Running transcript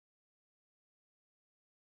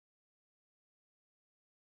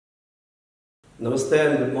Namaste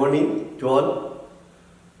and good morning to all.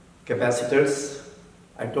 Capacitors.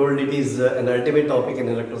 I told it is an ultimate topic in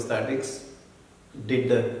electrostatics. Did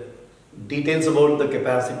the details about the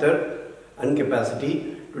capacitor and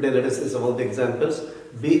capacity. Today let us see some of the examples.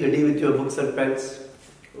 Be ready with your books and pens.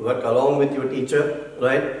 Work along with your teacher.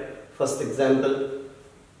 Right? First example.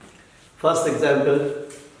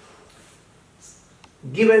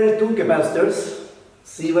 Given two capacitors,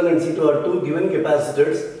 C1 and C2 are two given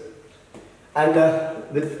capacitors. And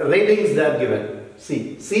with ratings they are given.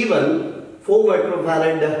 See, C1 4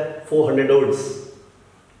 microfarad 400 ohms.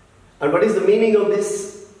 And what is the meaning of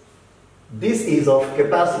this? This is of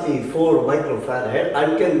capacity 4 microfarad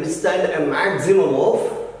and can withstand a maximum of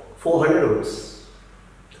 400 ohms.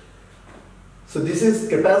 So this is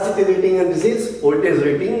capacity rating and this is voltage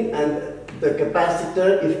rating, and the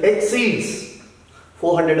capacitor, if exceeds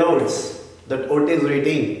 400 ohms, that voltage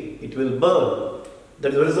rating, it will burn.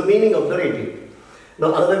 That is the meaning of the rating. Now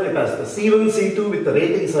another capacitor, C1, C2 with the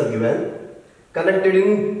ratings are given, connected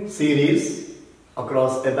in series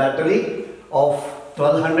across a battery of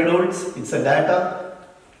 1200 volts. It's a data.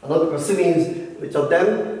 Another question is, which of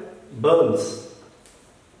them burns?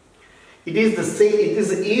 It is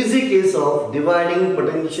the easy case of dividing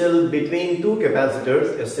potential between two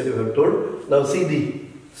capacitors. Yesterday we have told. Now see the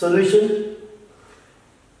solution.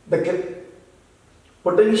 The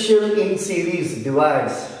potential in series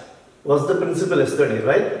divides was the principle yesterday,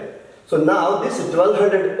 right? So now this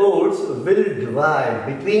 1200 volts will divide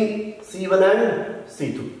between C1 and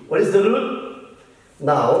C2. What is the rule?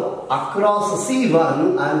 Now across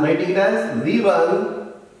C1 I am writing it as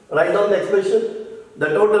V1. Write down the expression. The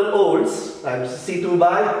total volts times C2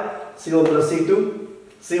 by C1 plus C2.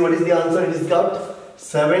 See what is the answer? It is got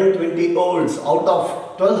 720 volts out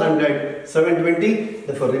of 1200, 720.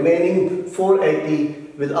 Therefore, remaining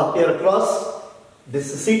 480 will appear across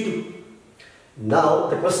this C2. Now,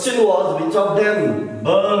 the question was, which of them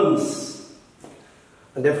burns?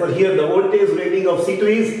 And therefore, here the voltage rating of C2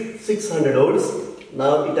 is 600 volts.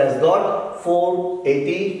 Now, it has got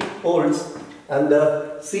 480 volts. And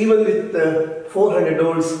the C1 with 400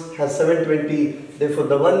 volts has 720. Therefore,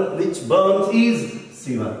 the one which burns is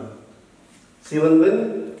C1. C1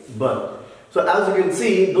 will burn. So as you can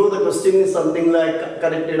see, though the question is something like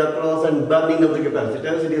connected across and burning of the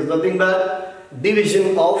capacitors, it is nothing but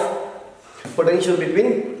division of potential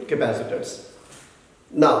between capacitors.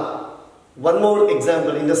 Now, one more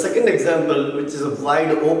example. In the second example, which is a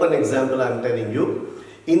wide open example I am telling you.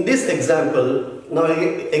 In this example, now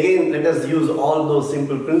again let us use all those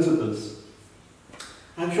simple principles.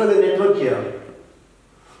 I have shown a network here.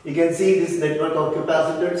 You can see this network of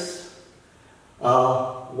capacitors.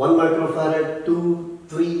 1 microfarad, 2,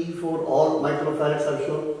 3, 4, all microfarads are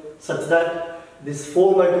shown, such that this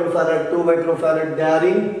 4 microfarad, 2 microfarad, they are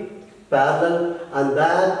in parallel, and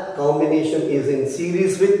that combination is in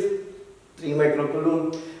series with 3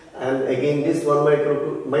 microcoulomb, and again this 1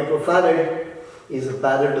 microfarad is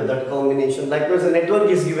parallel to that combination. Likewise, a network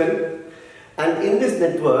is given, and in this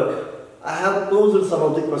network I have posed some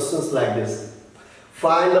of the questions like this.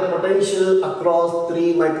 Find the potential across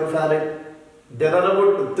 3 microfarad. There are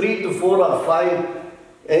about 3 to 4 or 5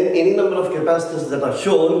 any number of capacitors that are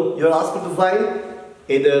shown. You are asked to find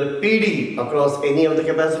either PD across any of the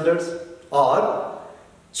capacitors, or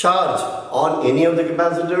charge on any of the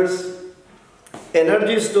capacitors,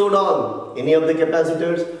 energy stored on any of the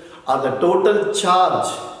capacitors, or the total charge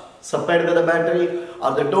supplied by the battery,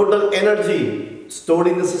 or the total energy stored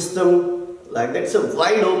in the system. Like that. It's a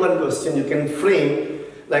wide open question. You can frame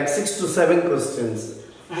like 6 to 7 questions.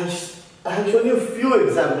 I have shown you a few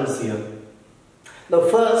examples here. Now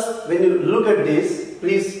first, when you look at this,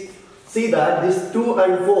 please see that these 2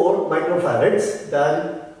 and 4 microfarads, they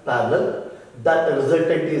are parallel. That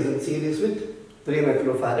resultant is in series with 3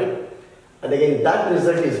 microfarad. And again, that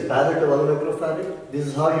result is parallel to 1 microfarad. This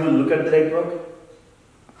is how you look at the network.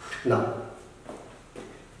 Now,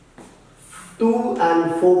 2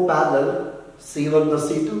 and 4 parallel, C1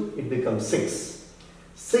 plus C2, it becomes 6.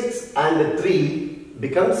 6 and 3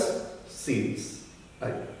 becomes series,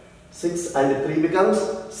 right? 6 and 3 becomes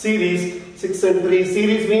series. 6 and 3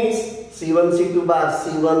 series means C1, C2 by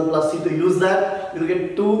C1 plus C2. Use that, you will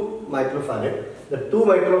get 2 microfarad. The 2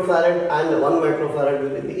 microfarad and 1 microfarad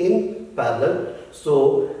will be in parallel.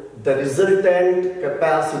 So the resultant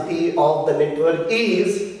capacity of the network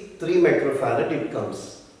is 3 microfarad. It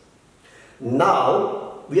comes.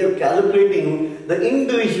 Now we are calibrating the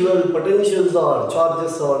individual potentials or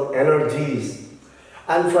charges or energies.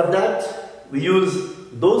 And for that, we use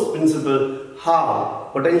those principles, how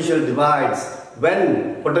potential divides,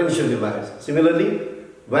 when potential divides. Similarly,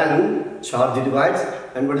 when charge divides,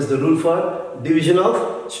 and what is the rule for division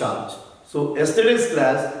of charge. So yesterday's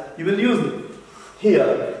class you will use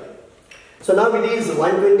here. So now it is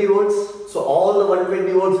 120 volts. So all the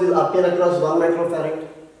 120 volts will appear across 1 microfarad.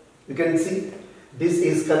 You can see this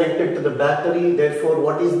is connected to the battery. Therefore,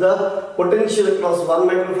 what is the potential across 1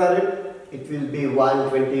 microfarad? It will be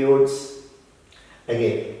 120 volts.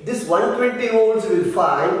 Again, this 120 volts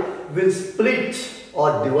will split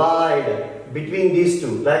or divide between these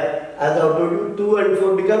two. Like as I have told you, 2 and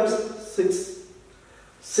 4 becomes 6.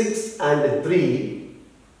 6 and 3.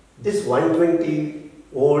 This 120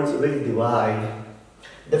 volts will divide.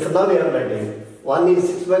 Therefore, now we are writing. One is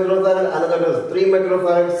 6 microfarad, another is 3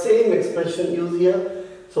 microfarad. Same expression used here.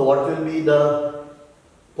 So what will be the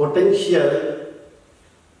potential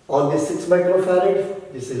on this 6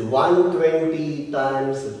 microfarad? This is 120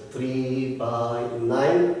 times 3 by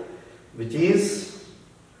 9, which is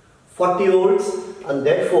 40 volts, and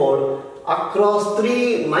therefore across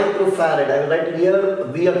 3 microfarad, I will write here,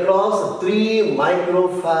 V across 3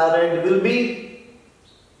 microfarad will be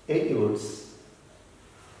 80 volts.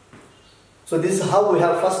 So this is how we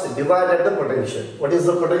have first divided the potential. What is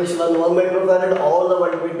the potential on 1 microfarad? All the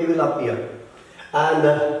 120 will appear. And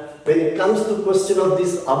when it comes to question of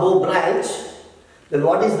this above branch, then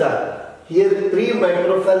what is that? Here 3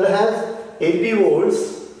 microfarad has 80 volts,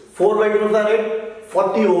 4 microfarad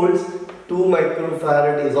 40 volts, 2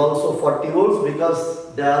 microfarad is also 40 volts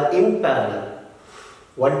because they are in parallel.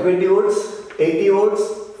 120 volts, 80 volts,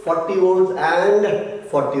 40 volts and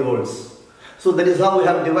 40 volts. So that is how we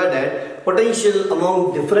have divided potential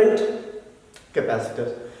among different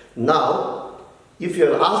capacitors. Now, if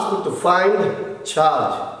you are asked to find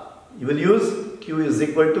charge, you will use Q is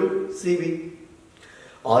equal to CV.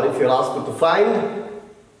 Or if you are asked to find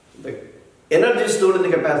the energy stored in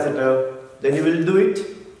the capacitor, then you will do it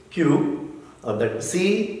Q, or that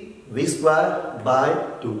C V square by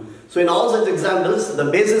 2. So in all such examples, the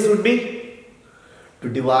basis would be to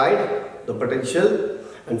divide the potential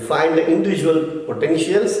and find the individual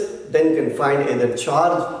potentials, then you can find either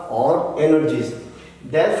charge or energies.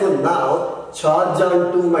 Therefore now, charge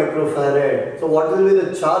on 2 microfarad. So what will be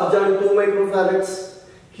the charge on 2 microfarads?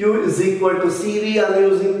 Q is equal to CV. I am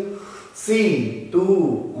using C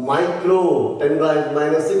 2 micro 10 by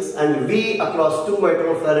minus 6 and V across 2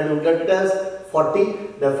 microfarad will get it as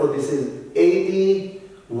 40. Therefore this is 80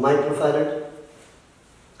 microfarad.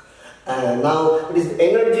 And now it is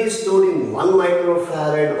energy stored in 1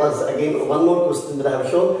 microfarad was again one more question that I have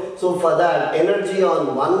shown. So for that, energy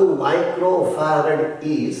on 1 microfarad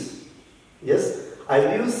is, yes, I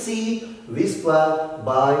will use C V square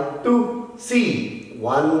by 2. C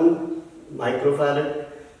 1 microfarad,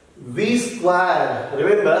 V square,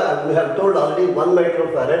 remember we have told already 1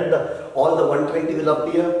 microfarad, all the 120 will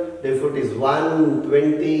appear, therefore it is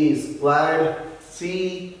 120 squared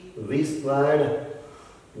C V squared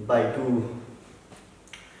by 2.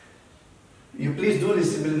 You please do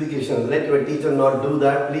this simplification, let your teacher not do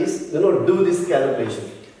that, please, do this calculation.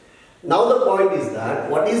 Now the point is that,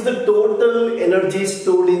 what is the total energy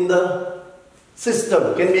stored in the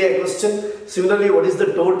system? Can be a question. Similarly, what is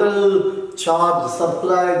the total charge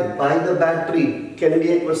supplied by the battery? Can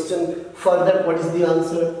be a question. For that, what is the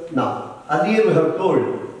answer? Now, earlier we have told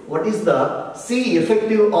what is the C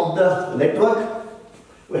effective of the network.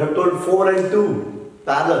 We have told 4 and 2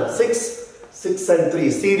 parallel, 6 and 3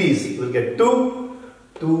 series. We will get 2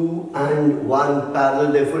 and 1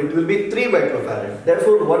 parallel. Therefore, it will be 3 microfarad.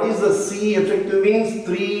 Therefore, what is the C effective means?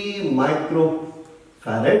 3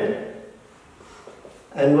 microfarad.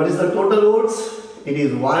 And what is the total volts? It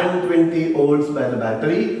is 120 volts by the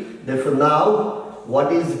battery. Therefore now,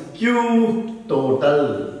 what is Q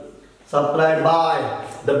total supplied by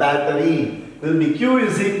the battery? Will be Q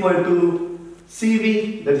is equal to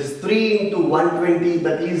CV, that is 3 into 120,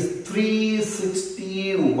 that is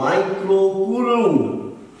 360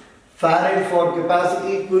 microcoulomb. Farad for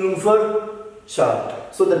capacity, coulomb for charge.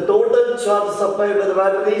 So the total charge supplied by the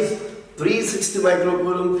battery is 360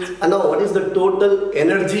 microcoulomb. And now what is the total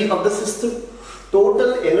energy of the system?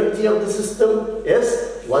 Total energy of the system,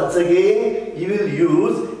 yes, once again you will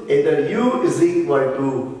use either U is equal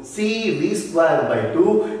to C V square by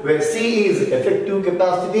 2, where C is effective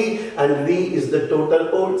capacity and V is the total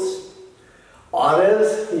volts. Or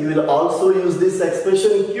else you will also use this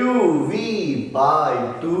expression Q V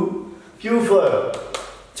by 2, Q for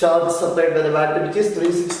charge supplied by the battery, which is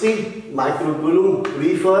 360 microcoulomb,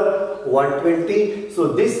 V for 120.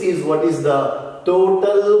 So this is what is the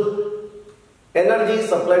total energy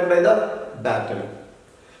supplied by the battery.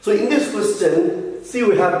 So in this question, see,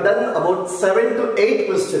 we have done about 7 to 8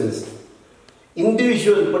 questions.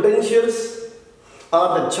 Individual potentials,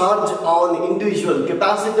 or the charge on individual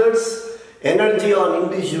capacitors, energy on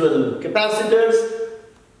individual capacitors,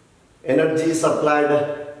 energy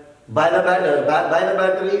supplied by the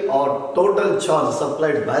battery or total charge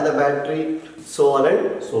supplied by the battery, so on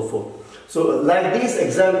and so forth. So like these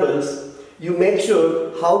examples, you make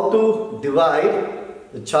sure how to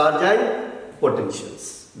divide the charge and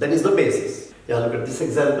potentials. That is the basis. Yeah, look at this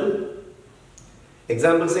example.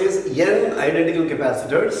 Example says n identical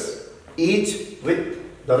capacitors, each with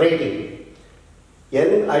the rating.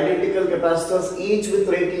 N identical capacitors, each with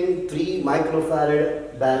rating 3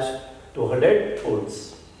 microfarad dash 200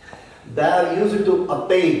 volts. They are used to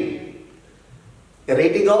obtain a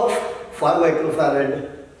rating of 5 microfarad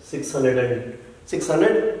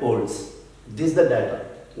 600 volts. This is the data.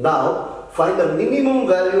 Now find the minimum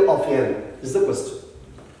value of n is the question.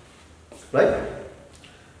 Right?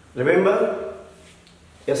 Remember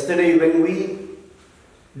yesterday when we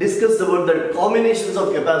discussed about the combinations of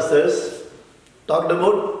capacitors, talked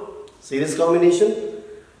about series combination,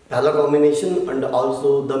 parallel combination and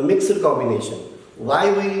also the mixed combination.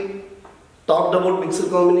 Why we talked about mixed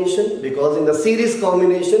combination? Because in the series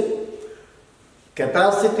combination,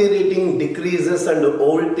 capacity rating decreases and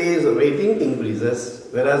voltage rating increases,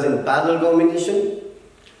 whereas in parallel combination,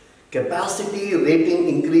 capacity rating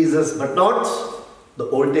increases but not the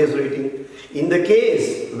voltage rating. In the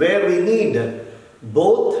case where we need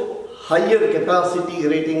both higher capacity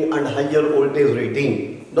rating and higher voltage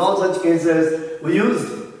rating, in all such cases we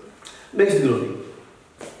used mixed grouping.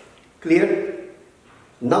 Clear?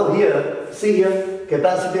 Now here, see here,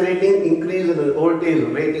 capacity rating increased and voltage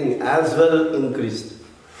rating as well increased,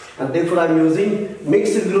 and therefore I am using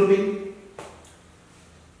mixed grouping.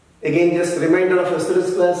 Again, just reminder of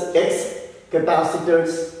yesterday's class: X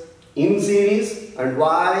capacitors in series and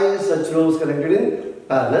Y such rows connected in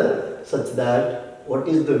parallel, such that what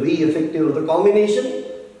is the V effective of the combination?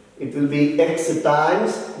 It will be X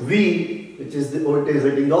times V, which is the voltage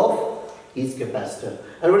rating of each capacitor.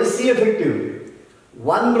 And what is C effective?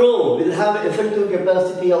 One row will have effective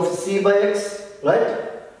capacity of C by X, right?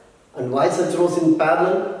 And Y such rows in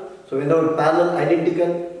parallel. So whenever parallel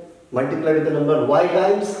identical, multiply with the number Y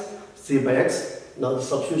times C by X. Now the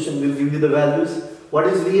substitution will give you the values. What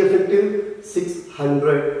is V effective?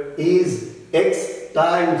 600 is X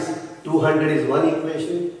times 200 is one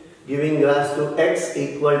equation, giving rise to X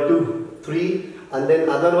equal to 3, and then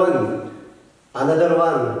another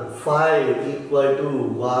one 5 equal to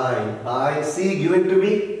Y by C, given to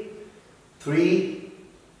be 3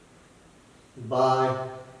 by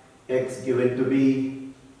X, given to be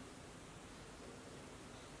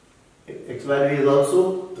X value is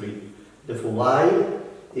also 3. Therefore Y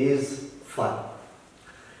is 5.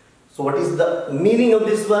 So what is the meaning of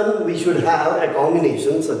this one? We should have a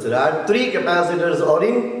combination such that 3 capacitors are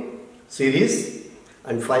in series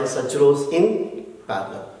and 5 such rows in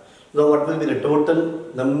parallel. Now what will be the total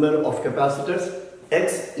number of capacitors?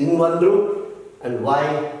 X in one row and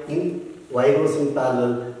Y rows in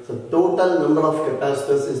parallel. So total number of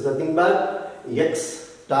capacitors is nothing but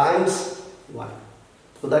X times Y.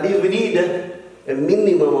 So that is, we need a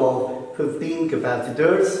minimum of 15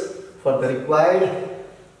 capacitors for the required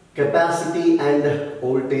capacity and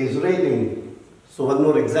voltage rating. So one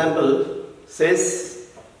more example says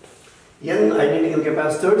n identical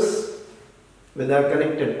capacitors, when they are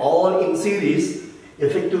connected all in series,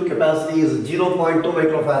 effective capacity is 0.2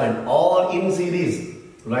 microfarad, all in series,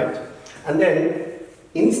 right? And then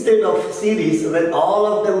instead of series, when all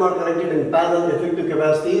of them are connected in parallel, effective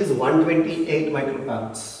capacity is 128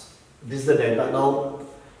 microfarads. This is the data. Now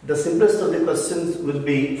the simplest of the questions will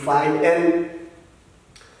be find n.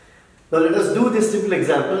 Now let us do this simple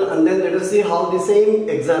example and then let us see how the same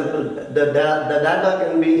example, the data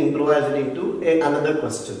can be improvised into another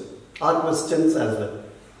question or questions as well.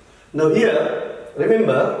 Now here,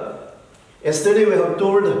 remember, yesterday we have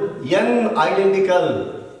told n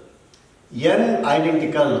identical,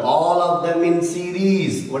 all of them in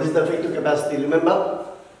series. What is the effective capacity? Remember,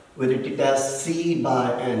 we write it as C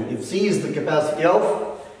by N. If C is the capacity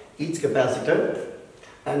of each capacitor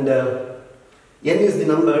and N is the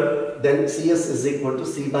number, then Cs is equal to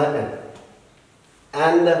C by N.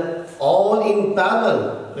 And all in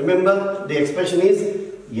parallel, remember the expression is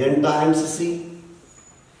N times C.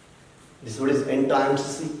 This is what is N times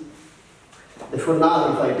C. Therefore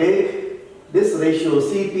now if I take this ratio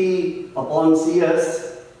Cp upon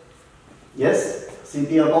Cs, yes,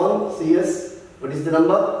 Cp upon Cs, what is the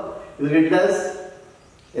number? You will get it as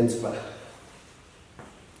N square.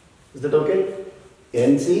 Is that okay?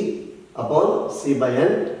 Nc upon C by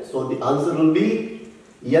N. So the answer will be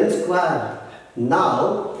N square.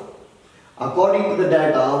 Now According to the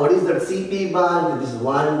data, what is that CP bar? This is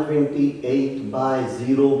 128 by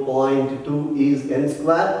 0.2 is n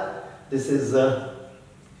square. This is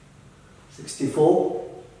 64.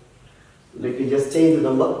 Let me just change the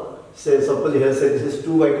number. Say suppose here say this is 2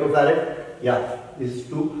 microfarad. Yeah, this is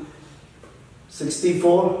 2.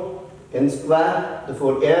 64 n square.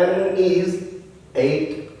 Therefore n is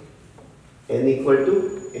 8. N equal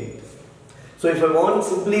to 8. So if I want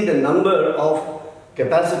simply the number of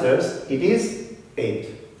capacitors, it is 8.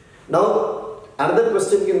 Now another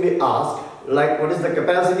question can be asked, like what is the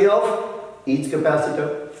capacity of each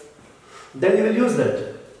capacitor? Then you will use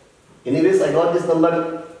that. Anyways, I got this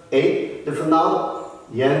number 8. Therefore now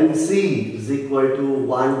NC is equal to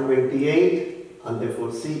 128 and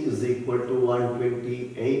therefore C is equal to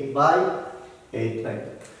 128 by 8 like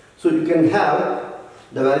that. So you can have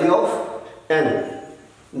the value of N.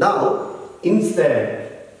 Now instead,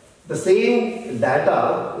 the same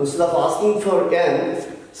data, instead of asking for N,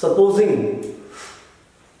 supposing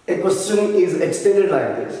a question is extended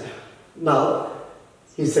like this. Now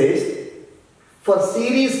he says, for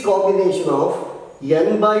series combination of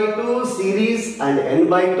n by 2 series and n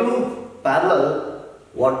by 2 parallel,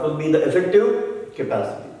 what will be the effective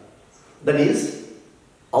capacity? That is,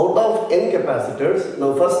 out of n capacitors,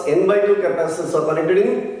 now first n by 2 capacitors are connected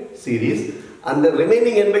in series and the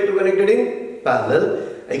remaining n by 2 connected in parallel.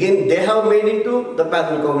 Again, they have made into the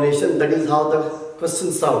parallel combination. That is how the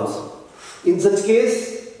question sounds. In such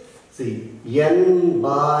case, see, n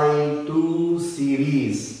by 2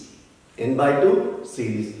 series, n by 2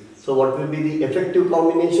 series. So what will be the effective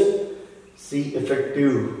combination? C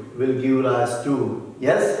effective will give rise to,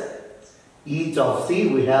 yes, each of C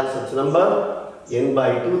we have such number n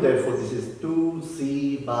by 2, therefore this is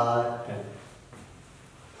 2C by n.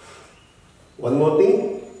 One more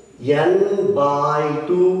thing, n by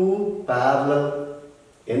 2 parallel,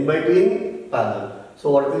 n by 2 in parallel.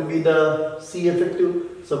 So what will be the C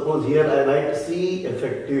effective? Suppose here I write C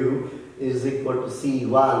effective is equal to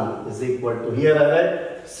C1 is equal to, here I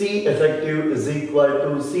write C effective is equal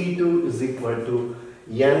to C2 is equal to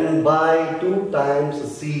n by 2 times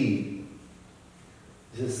C.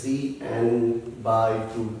 This is C n by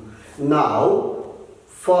 2. Now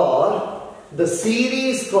for the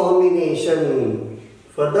series combination,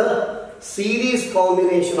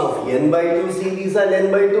 of n by 2 series and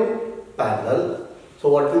n by 2 parallel. So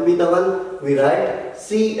what will be the one? We write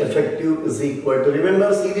C effective is equal to,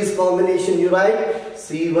 remember series combination you write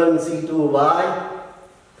C1 C2 by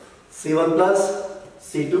C1 plus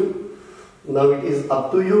C2. Now it is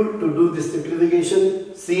up to you to do this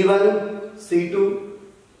simplification. C1 C2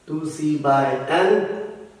 2C by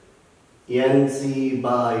n, NC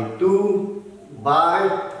by 2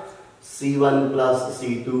 by C1 plus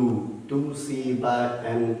C2 2C by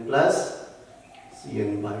n plus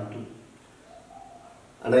Cn by 2.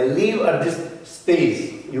 And I leave at this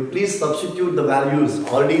stage. You please substitute the values.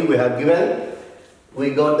 Already we have given.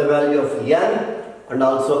 We got the value of n and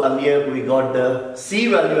also earlier we got the C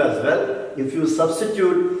value as well. If you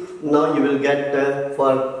substitute, now you will get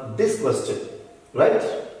for this question. Right?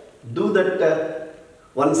 Do that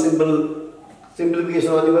one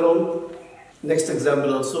simplification on your own. Next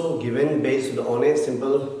example also given based on a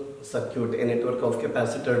simple circuit, a network of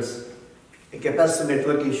capacitors. A capacitor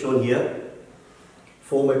network is shown here.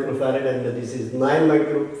 4 microfarad and this is 9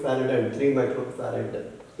 microfarad and 3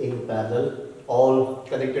 microfarad in parallel, all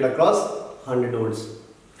connected across 100 volts.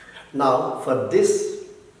 Now for this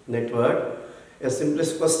network, a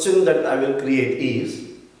simplest question that I will create is,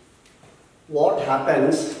 what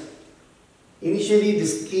happens initially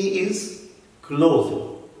this key is closed?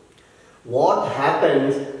 What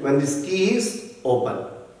happens when this key is open?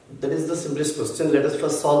 That is the simplest question. Let us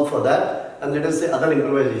first solve for that and let us say other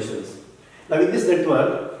improvisations. Now in this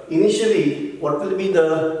network, initially what will be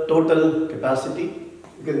the total capacity?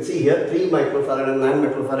 You can see here 3 microfarad and 9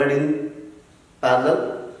 microfarad in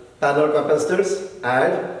parallel capacitors,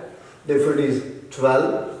 and therefore it is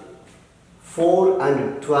 12. 4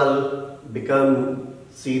 and 12 become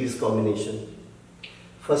series combination.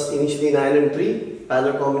 First initially 9 and 3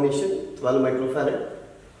 parallel combination, 12 microfarad.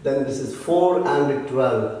 Then this is 4 and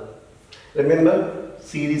 12. Remember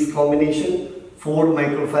series combination, 4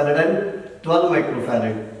 microfarad and 12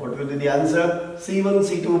 microfarad. What will be the answer? C1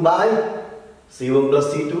 C2 by C1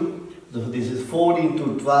 plus C2. So this is 4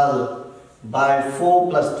 into 12 by 4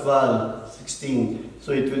 plus 12, 16.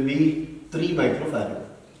 So it will be 3 microfarad.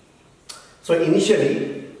 So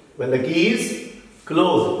initially when the key is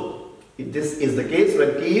closed, if this is the case,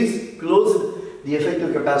 when key is closed, the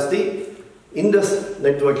effective capacity in this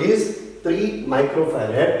network is 3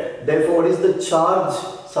 microfarad. Therefore, what is the charge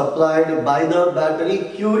supplied by the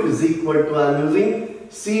battery? Q is equal to, I am using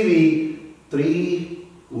CV, 3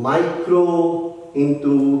 micro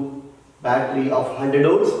into battery of 100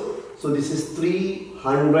 ohms. So this is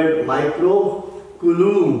 300 micro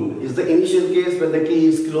coulomb is the initial case when the key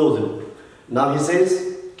is closed. Now he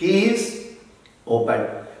says key is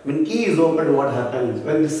open. When key is open, what happens?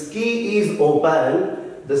 When this key is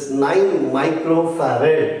open, this 9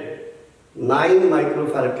 microfarad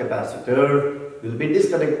capacitor will be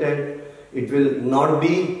disconnected. It will not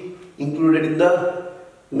be included in the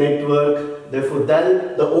network. Therefore,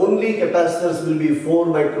 then the only capacitors will be 4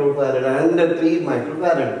 microfarad and 3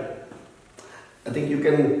 microfarad. I think you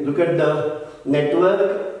can look at the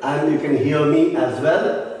network and you can hear me as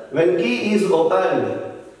well. When key is opened,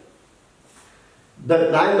 the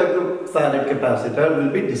 9 microfarad capacitor will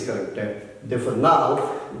be disconnected. Therefore,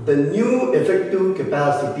 now the new effective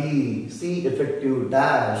capacity, C effective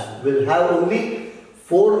dash, will have only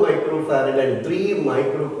 4 microfarad and 3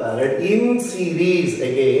 microfarad in series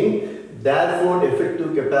again. Therefore, the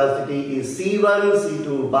effective capacity is C1,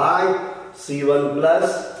 C2 by C1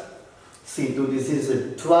 plus C2. This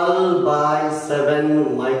is 12 by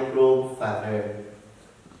 7 microfarad.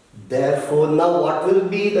 Therefore, now what will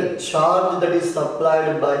be the charge that is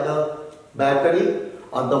supplied by the battery,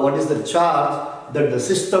 or what is the charge that the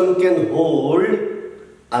system can hold?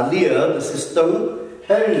 Earlier, the system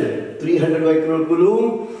held 300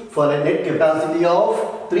 microcoulomb for a net capacity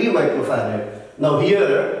of 3 microfarad. Now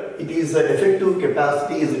here, it is the effective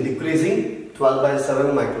capacity is decreasing 12 by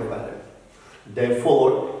 7 microfarad.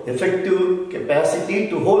 Therefore, effective capacity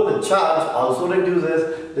to hold the charge also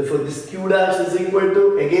reduces. Therefore, this Q dash is equal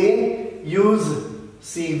to, again use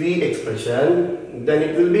CV expression, then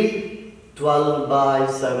it will be 12 by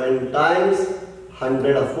 7 times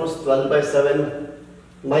 100, of course 12 by 7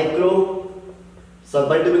 micro,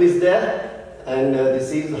 submultiple is there, and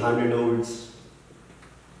this is 100 volts.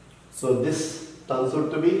 So this turns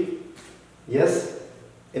out to be, yes,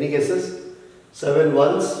 any guesses? 7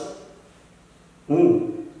 ones,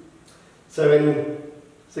 7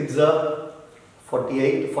 6 are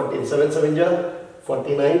 48, 7 7 are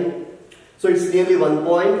 49. So it's nearly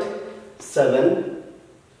 1.7.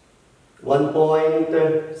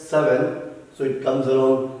 1.7. So it comes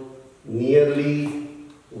around nearly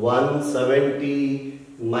 170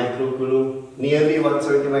 microcoulomb. Nearly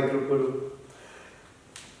 170 microcoulomb.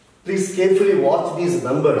 Please carefully watch these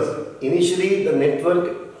numbers. Initially, the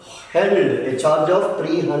network held a charge of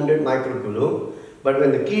 300 microcoulomb. But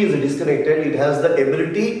when the key is disconnected, it has the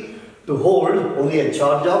ability to hold only a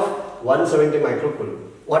charge of 170 microcoulomb.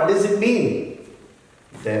 What does it mean?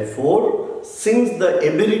 Therefore, since the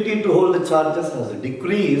ability to hold the charges has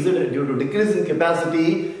decreased due to decrease in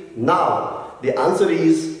capacity, now the answer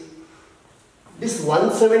is this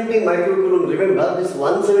 170 microcoulomb. Remember, this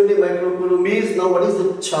 170 microcoulomb is now what is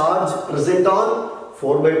the charge present on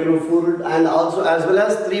 4 microfarad and also as well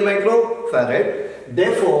as 3 microfarad.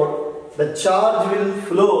 Therefore, the charge will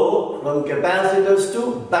flow from capacitors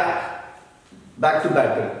to back to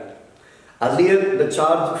battery. Earlier, the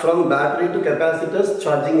charge from battery to capacitors,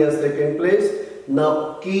 charging has taken place.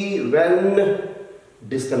 Now, key when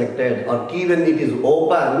disconnected or key when it is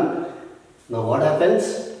open, now what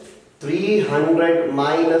happens? 300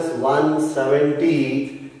 minus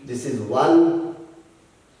 170, this is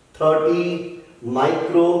 130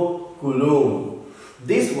 microcoulomb.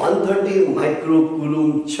 This 130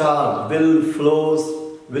 microcoulomb charge will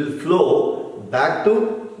flow back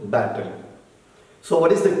to battery. So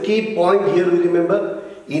what is the key point here? We remember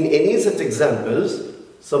in any such examples,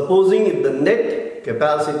 supposing if the net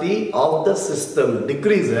capacity of the system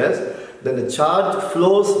decreases, then the charge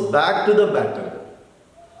flows back to the battery.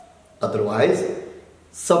 Otherwise,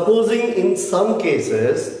 supposing in some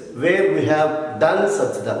cases where we have done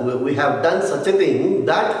such a thing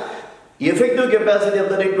that effective capacity of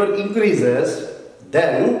the network increases,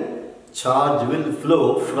 then charge will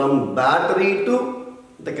flow from battery to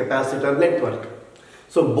the capacitor network.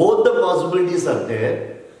 So both the possibilities are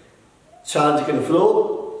there. Charge can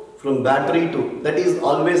flow from battery to, that is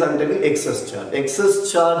always I'm telling excess charge.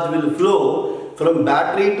 Excess charge will flow from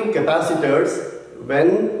battery to capacitors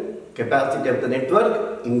when capacity of the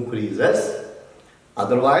network increases.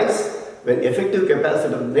 Otherwise, when effective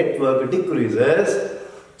capacity of the network decreases,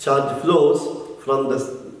 charge flows from the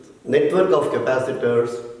network of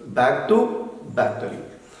capacitors back to battery.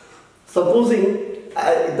 Supposing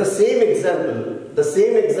the same example,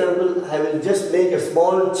 I will just make a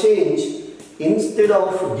small change. Instead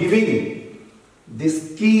of giving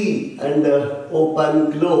this key and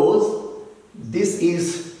open close, this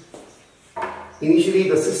is initially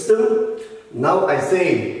the system, now I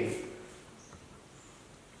say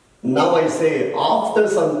after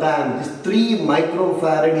some time this 3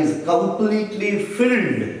 microfarad is completely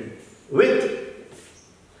filled with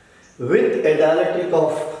a dielectric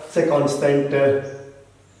of say constant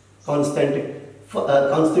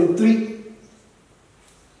 3.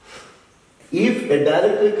 If a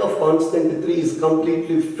dielectric of constant 3 is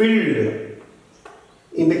completely filled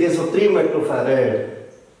in the case of 3 microfarad,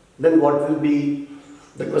 then what will be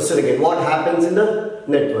the question again? What happens in the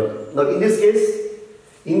network? Now in this case,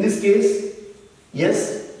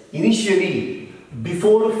 yes, initially,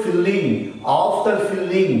 before filling, after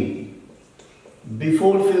filling,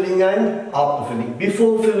 before filling and after filling.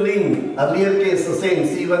 Before filling, earlier case the same,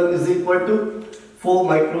 C1 is equal to 4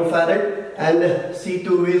 microfarad and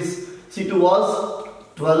C2 was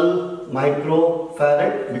 12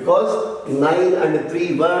 microfarad because 9 and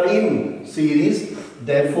 3 were in series.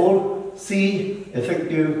 Therefore, C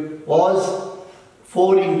effective was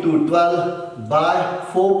 4 into 12 by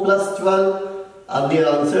 4 plus 12. Earlier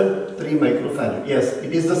answer 3 microfarad. Yes,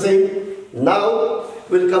 it is the same. Now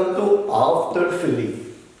we'll come to after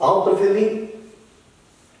filling. After filling,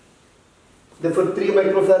 therefore 3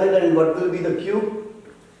 microfarad, and what will be the Q?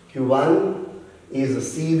 Q1 is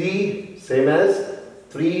CV, same as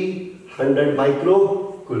 300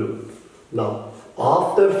 microcoulomb. Now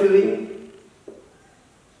after filling,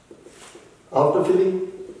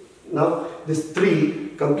 now this 3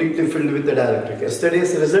 completely filled with the dielectric.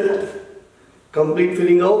 Yesterday's result, complete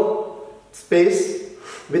filling of space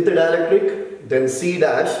with the dielectric, then C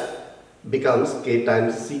dash becomes K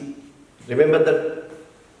times C. Remember that,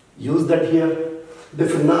 use that here.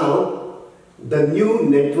 Therefore now the new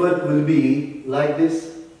network will be like this.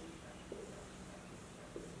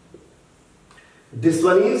 This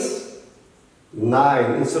one is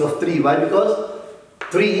 9 instead of 3. Why? Because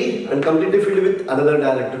 3 and completely filled with another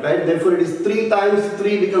dielectric, right? Therefore it is 3 times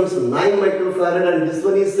 3 becomes 9 microfarad, and this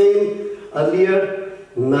one is same earlier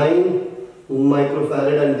 9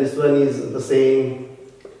 microfarad, and this one is the same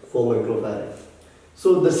 4 microfarad.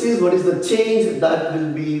 So this is what is the change that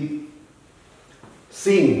will be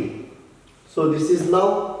seen. So this is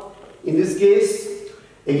now, in this case,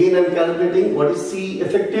 again I am calculating what is C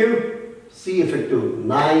effective. C effective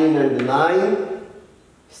 9 and 9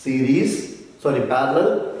 series, sorry,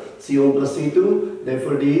 parallel, C1 plus C2,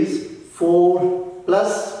 therefore it is 4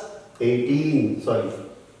 plus 18, sorry,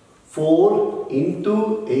 4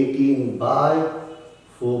 into 18 by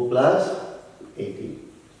 4 plus 18,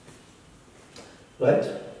 right?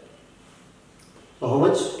 So how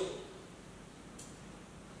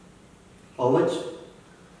much?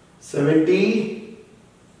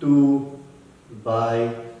 72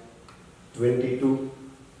 by 22.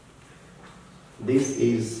 This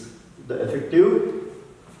is the effective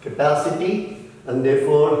capacity, and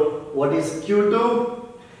therefore what is Q2?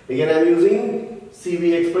 Again I am using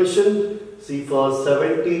CV expression, C for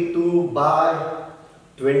 72 by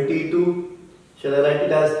 22. Shall I write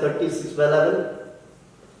it as 36 by 11?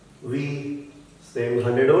 V same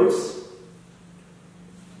 100 volts.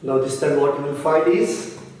 Now this time what you will find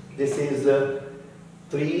is, this is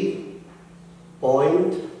 3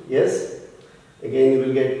 point, yes, again you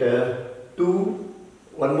will get 2,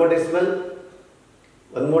 one more decimal,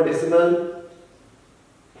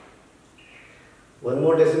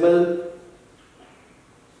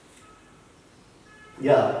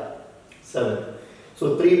 yeah, 7.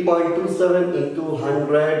 So 3.27 into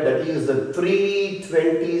 100, that is the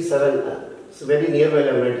 327, it's very nearby, I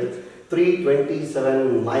am writing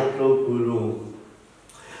 327 microcoulomb.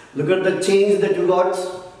 Look at the change that you got.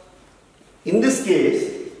 In this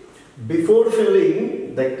case, before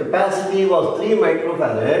filling, the capacity was 3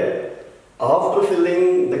 microfarad. After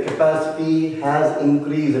filling, the capacity has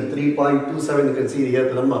increased at 3.27. You can see here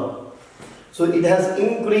the number. So it has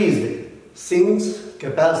increased. Since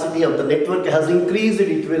capacity of the network has increased,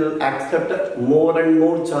 it will accept more and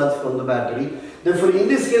more charge from the battery. Therefore, in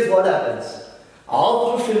this case, what happens?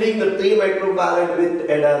 After filling the 3 microfarad with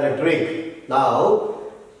a dielectric, now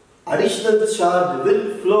additional charge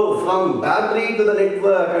will flow from battery to the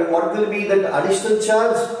network, and what will be that additional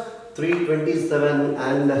charge? 327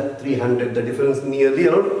 and 300, the difference nearly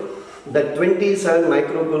around. That 27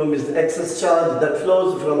 microcoulomb is the excess charge that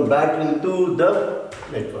flows from battery to the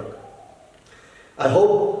network. I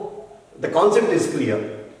hope the concept is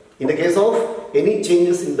clear. In the case of any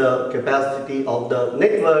changes in the capacity of the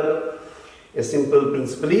network, a simple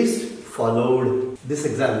principle is followed. This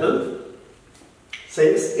example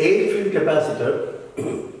says a filled capacitor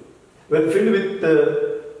when filled with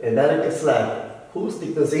a dielectric slab whose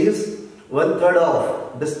thickness is 1/3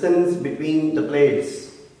 of distance between the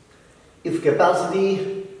plates if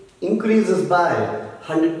capacity increases by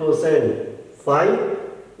 100%, find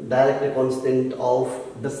direct constant of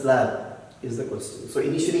the slab is the question. So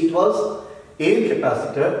initially it was A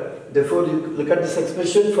capacitor. Therefore, you look at this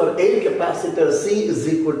expression for A capacitor, C is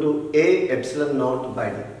equal to A epsilon naught by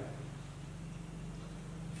D.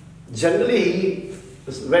 Generally,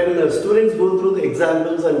 when students go through the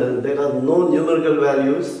examples and there are no numerical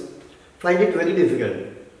values, find it very difficult.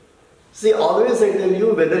 See, always I tell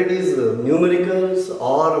you, whether it is numericals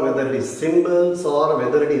or whether it is symbols or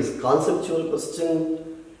whether it is conceptual question,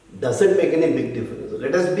 doesn't make any big difference.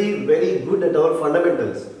 Let us be very good at our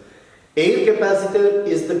fundamentals. A capacitor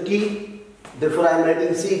is the key. Therefore, I am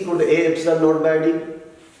writing C equal to A epsilon naught by D.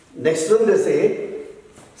 Next one they say,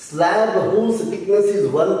 slab whose thickness is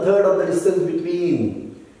 1/3 of the distance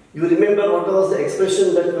between. You remember what was the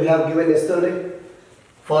expression that we have given yesterday?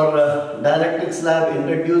 For dielectric slab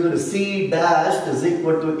introduced, C dash is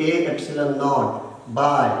equal to A epsilon naught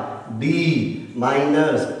by D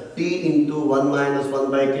minus T into 1 minus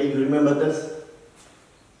 1 by K. You remember this?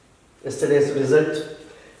 Yesterday's result.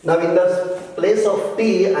 Now in the place of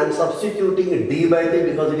T, I am substituting D by T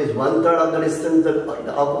because it is 1/3 of the distance that it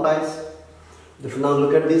occupies. If now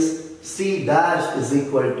look at this, C dash is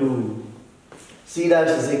equal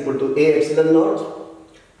to A epsilon naught,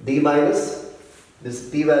 D minus, this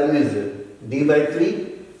T value is D by 3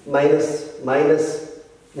 minus,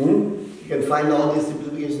 you can find all these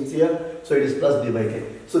simplifications here, so it is plus D by K.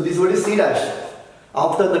 So this is what is C dash.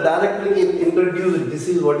 After the dielectric introduced, this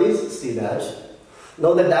is what is C dash.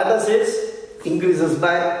 Now the data sets increases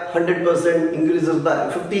by 100%, increases by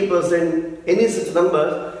 50%, any such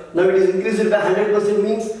numbers. Now it is increased by 100%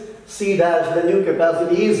 means C dash, the new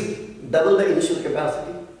capacity is double the initial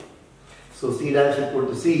capacity. So C dash equal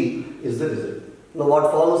to C is the result. Now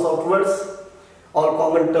what follows outwards? All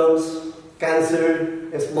common terms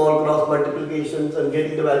cancelled, a small cross multiplications and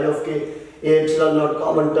getting the value of K. A epsilon naught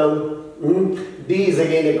common term, D is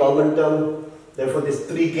again a common term. Therefore this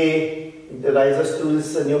 3K rises to this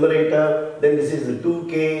numerator, then this is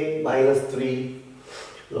 2K minus 3.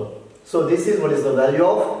 So this is what is the value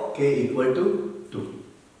of K equal to 2.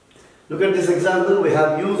 Look at this example. We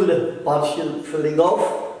have used partial filling of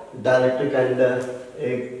dielectric and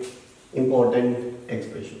a important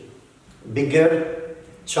expression. Bigger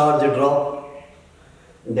charge drop,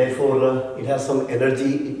 therefore it has some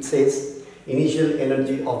energy. It says initial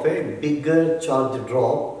energy of a bigger charge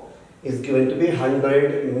drop is given to be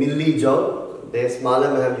 100 millijoule. The small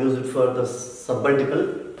m I have used it for the submultiple.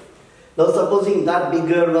 Now supposing that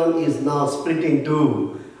bigger one is now split into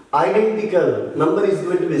identical, number is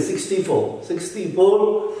going to be 64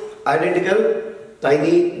 identical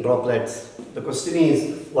tiny droplets. The question is,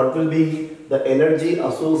 what will be the energy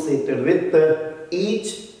associated with each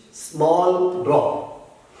small drop?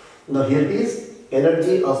 Now here it is,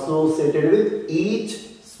 energy associated with each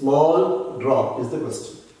small drop is the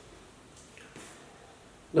question.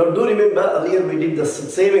 Now do remember, earlier we did the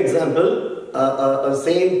same example,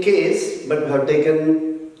 same case, but we have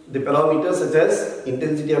taken the parameters such as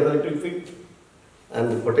intensity of electric field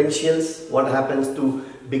and the potentials, what happens to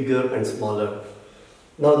bigger and smaller.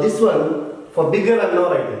 Now this one, for bigger I am now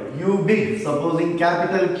writing U big, supposing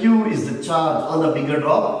capital Q is the charge on the bigger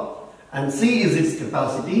drop and C is its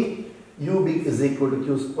capacity, U big is equal to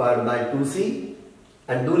Q squared by 2C.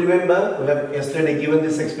 And do remember, we have yesterday given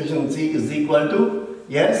this expression, C is equal to,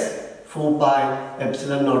 yes, 4 pi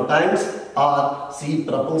epsilon naught times R, C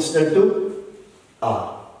proportional to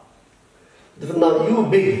R. Now U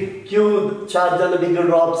big, Q charge on the bigger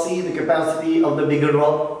drop, C the capacity of the bigger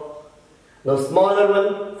drop. Now smaller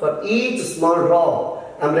one, for each small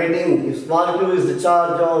drop, I am writing if small q is the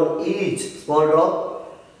charge on each small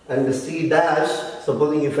drop and the C dash,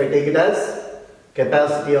 supposing if I take it as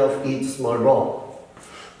capacity of each small drop,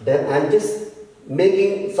 then I am just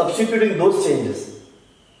substituting those changes.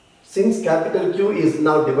 Since capital Q is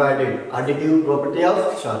now divided, additive property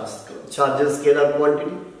of charges scalar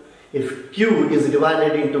quantity. If Q is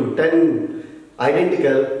divided into 10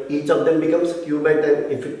 identical, each of them becomes Q by 10.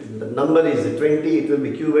 If the number is 20, it will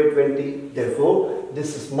be Q by 20. Therefore,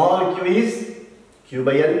 this small q is Q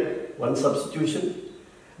by N, one substitution.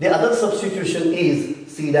 The other substitution is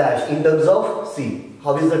C dash in terms of C.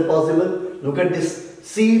 How is that possible? Look at this,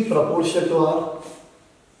 C proportional to R.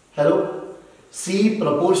 Hello? C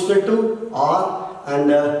proportional to R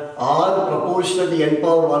and R proportional to N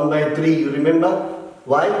power 1 by 3. You remember?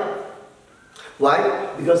 Why?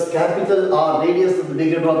 Why? Because capital R, radius of the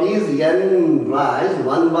bigger drop is N rise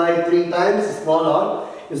 1 by 3 times small r.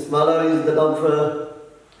 If smaller is that of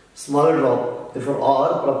smaller drop, therefore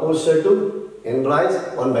R proportional to N rise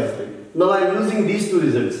 1 by 3. Now I am using these two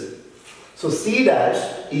results. So C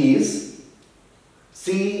dash is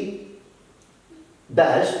C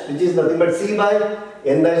dash, which is nothing but C by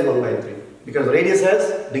n dash 1 by 3, because radius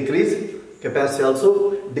has decreased, capacity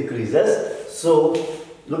also decreases. So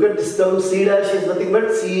look at this term, C dash is nothing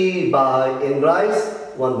but C by n rise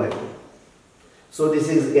 1 by 2. So this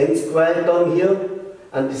is n square term here,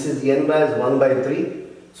 and this is n rise 1 by 3.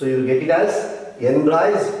 So you will get it as n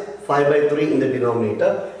rise 5 by 3 in the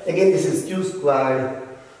denominator. Again, this is q squared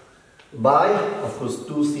by, of course,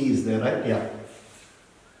 2c is there, right? Yeah,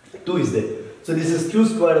 2 is there. So this is q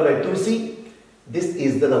squared by 2c. This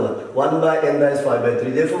is the number 1 by n rise 5 by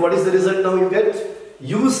 3. Therefore, what is the result now? You get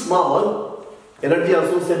u small, energy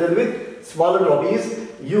associated with smaller drop is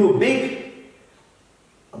u big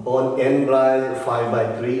upon n rise 5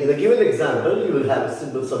 by 3. In the given example, you will have a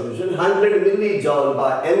simple solution. 100 millijoule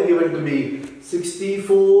by n given to be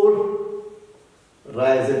 64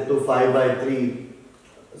 rise it to 5 by 3.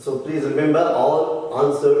 So please remember, all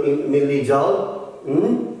answer in millijoule.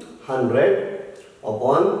 100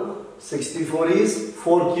 upon 64 is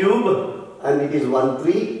 4 cube, and it is 1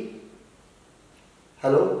 3.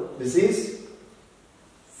 Hello, this is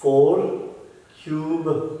 4 cube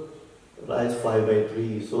rise 5 by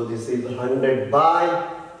 3. So this is 100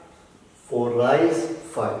 by 4 rise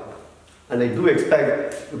 5. And I do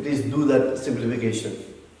expect you please do that simplification.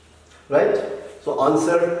 Right? So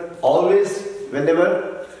answer always, whenever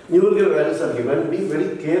numerical values are given, be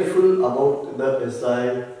very careful about the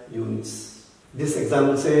SI units. This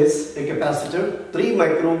example says a capacitor, 3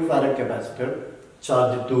 microfarad capacitor,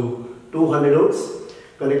 charged to 200 volts,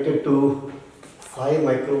 connected to 5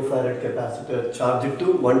 microfarad capacitor, charged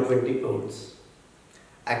to 120 volts.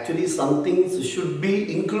 Actually, some things should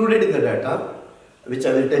be included in the data, which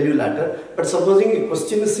I will tell you later. But supposing a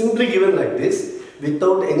question is simply given like this,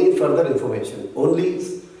 without any further information, only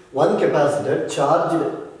one capacitor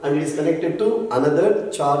charged and it is connected to another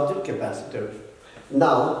charged capacitor.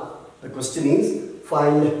 Now, the question is,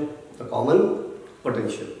 find the common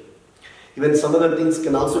potential. Even some other things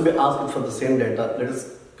can also be asked for the same data. Let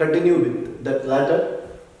us continue with that latter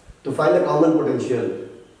to find the common potential.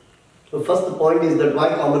 So first the point is that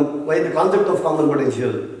why the concept of common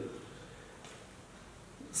potential?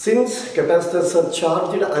 Since capacitors are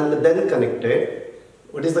charged and then connected,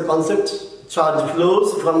 what is the concept? Charge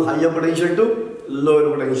flows from higher potential to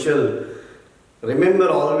lower potential. Remember,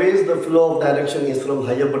 always the flow of direction is from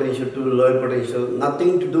higher potential to lower potential,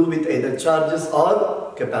 nothing to do with either charges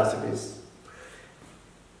or capacities.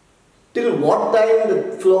 Till what time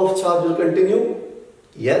the flow of charge will continue?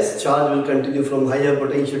 Yes, charge will continue from higher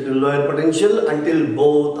potential to lower potential until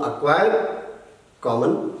both acquire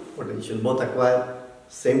common potential, both acquire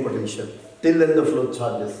same potential. Till then the flow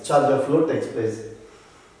charges, charge of flow takes place.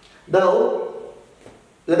 Now,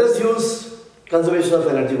 let us use conservation of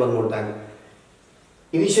energy one more time.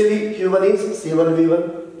 Initially, Q1 is C1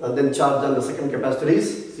 V1, and then charge on the second capacitor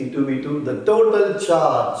is C2 V2. The total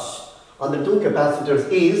charge on the two capacitors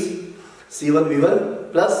is C1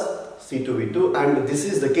 V1 plus C2 V2, and this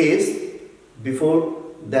is the case before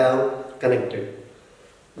they are connected.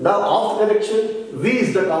 Now, after connection, V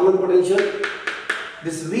is the common potential.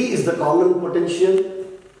 This V is the common potential.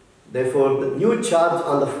 Therefore, the new charge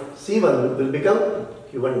on the C1 will become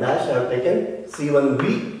Q1 dash. I have taken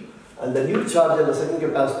C1V, and the new charge on the second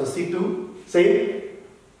capacitor C2, same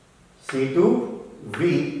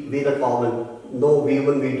C2V, V the common, no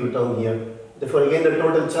V1 V2 term here. Therefore, again the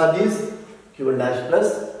total charge is Q1 dash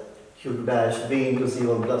plus Q2 dash V into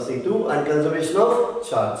C1 plus C2, and conservation of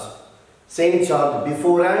charge. Same charge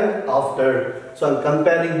before and after. So I am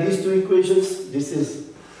comparing these two equations. This is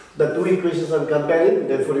the two equations I am comparing.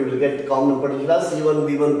 Therefore, you will get common potential as C1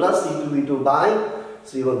 V1 plus C2 V2 by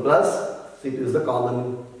C1 plus C2 is the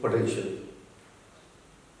common potential.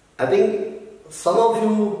 I think some of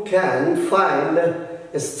you can find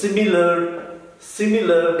a similar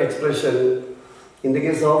expression in the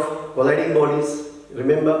case of colliding bodies.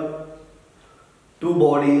 Remember, two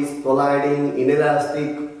bodies colliding,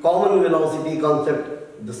 inelastic, common velocity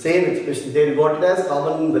concept, the same expression. There you got it as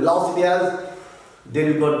common velocity as,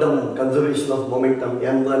 there you got the conservation of momentum,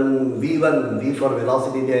 m1 v1, v for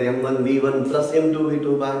velocity there, m1 v1 plus m2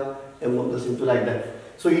 v2 by m1 plus m2, like that.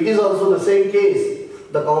 So it is also the same case,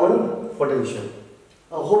 the common potential.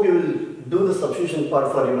 I hope you will do the substitution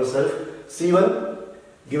part for yourself. C1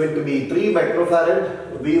 given to be 3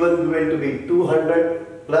 microfarad, v1 given to be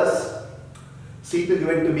 200 plus C2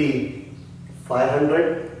 given to be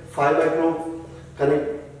 500, 5 micro,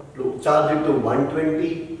 connect to charge it to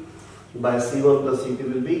 120 by C1 plus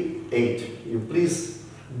C2 will be 8. You please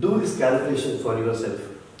do this calculation for yourself.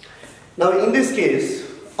 Now in this case,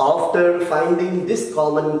 after finding this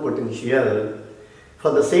common potential,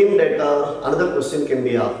 for the same data, another question can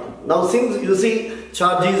be asked. Now, since you see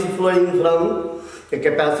charge is flowing from a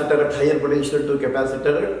capacitor at higher potential to a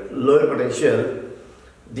capacitor at lower potential,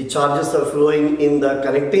 the charges are flowing in the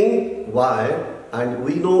connecting wire, and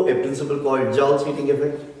we know a principle called Joule's heating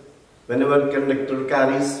effect. Whenever conductor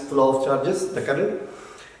carries flow of charges, the current,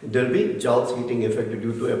 there will be Joule's heating effect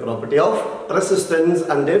due to a property of resistance,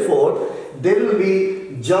 and therefore there will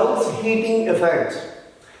be Joule's heating effect.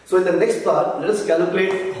 So in the next part, let us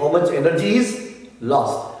calculate how much energy is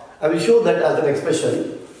lost. I will show that as an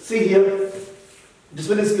expression. See here, this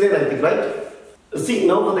one is clear, I think, right? See,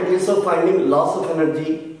 now for the case of finding loss of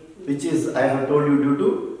energy, which is, I have told you, due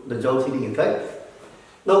to the Joule's heating effect.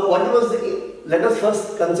 Now, let us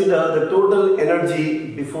first consider the total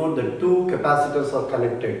energy before the two capacitors are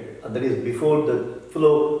connected, that is before the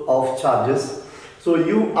flow of charges. So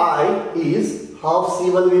UI is half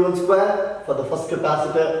C1 V1 square for the first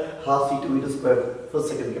capacitor, half C2 V2 square for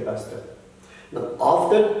second capacitor. Now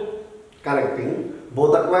after connecting,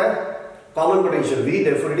 both acquire common potential V,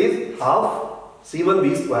 therefore it is half C1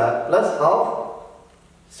 V square plus half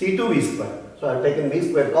C2 V square. So I have taken V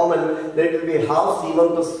square common, then it will be half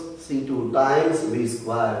C1 plus C2 times V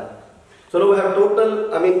square. So now we have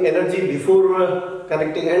total, energy before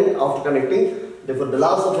connecting and after connecting. Therefore the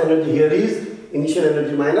loss of energy here is initial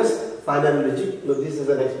energy minus final energy. So this is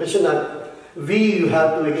an expression, and V you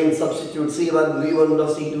have to again substitute C1 V1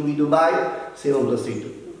 plus C2 V2 by C1 plus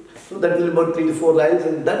C2. So that will be about 3 to 4 lines,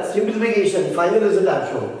 and that simplification, final result I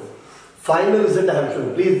have shown. Final result I have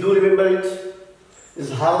shown. Please do remember it. Is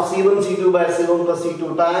half C1 C2 by C1 plus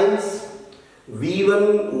C2 times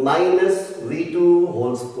V1 minus V2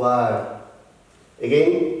 whole square.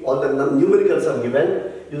 Again, all the numericals are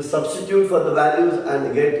given. You substitute for the values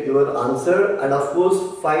and get your answer, and of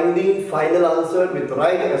course finding final answer with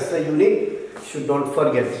right SI unit should not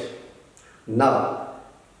forget. Now,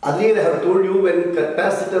 earlier I have told you when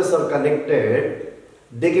capacitors are connected,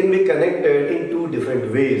 they can be connected in two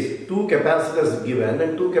different ways. Two capacitors given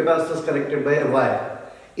and two capacitors connected by a wire.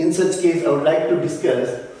 In such case, I would like to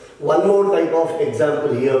discuss one more type of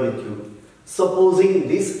example here with you. Supposing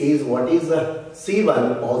this is what is a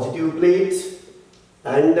C1 positive plate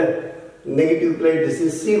and negative plate, this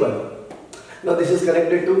is C1. Now this is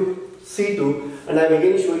connected to C2, and I am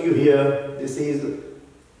again showing you here, this is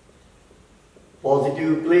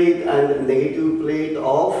positive plate and negative plate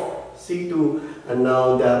of C2, and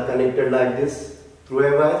now they are connected like this through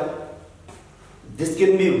a wire. This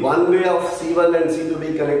can be one way of C1 and C2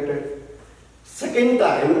 being connected. Second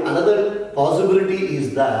time, another possibility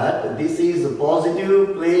is that this is a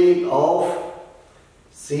positive plate of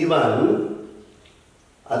C1.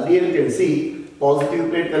 Earlier you can see positive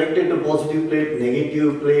plate connected to positive plate,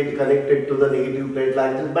 negative plate connected to the negative plate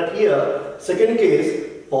like this. But here, second case,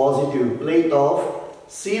 positive plate of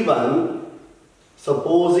C1,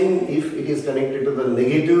 supposing if it is connected to the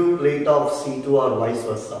negative plate of C2 or vice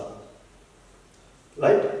versa.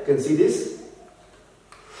 Right? You can see this.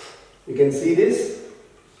 You can see this.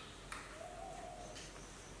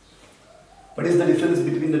 What is the difference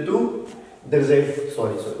between the two? There is a,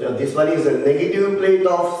 this one is a negative plate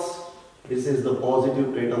of, this is the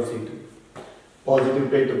positive plate of C2. Positive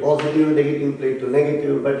plate to positive, negative plate to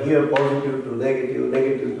negative, but here positive to negative,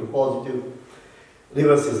 negative to positive,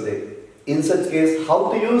 reverse is there. In such case,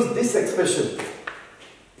 how to use this expression?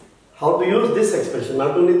 How to use this expression?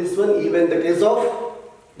 Not only this one, even the case of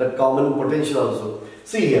that common potential also.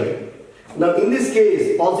 See here. Now in this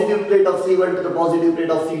case, positive plate of C1 to the positive plate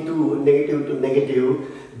of C2, negative to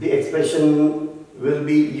negative, the expression will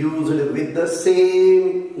be used with the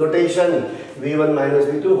same notation, V1 minus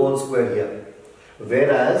V2 whole square here.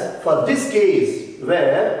 Whereas for this case,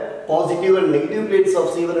 where positive and negative plates of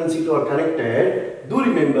C1 and C2 are connected, do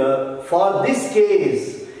remember, for this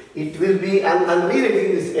case, it will be, and I am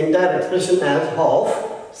rewriting this entire expression as half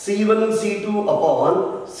C1 C2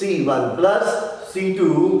 upon C1 plus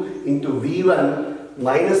C2 into V1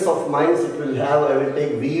 minus of minus, it will have, I will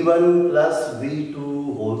take V1 plus V2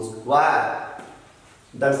 whole square.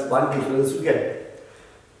 That's one difference you get.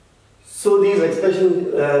 So this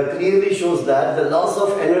expression clearly shows that the loss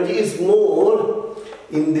of energy is more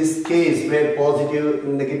in this case where positive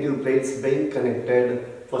and negative plates being connected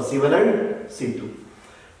for C1 and C2.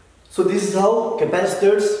 So this is how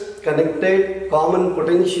capacitors connected, common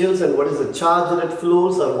potentials, and what is the charge that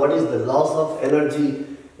flows, or what is the loss of energy,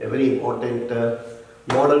 a very important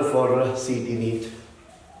model for CT NEET.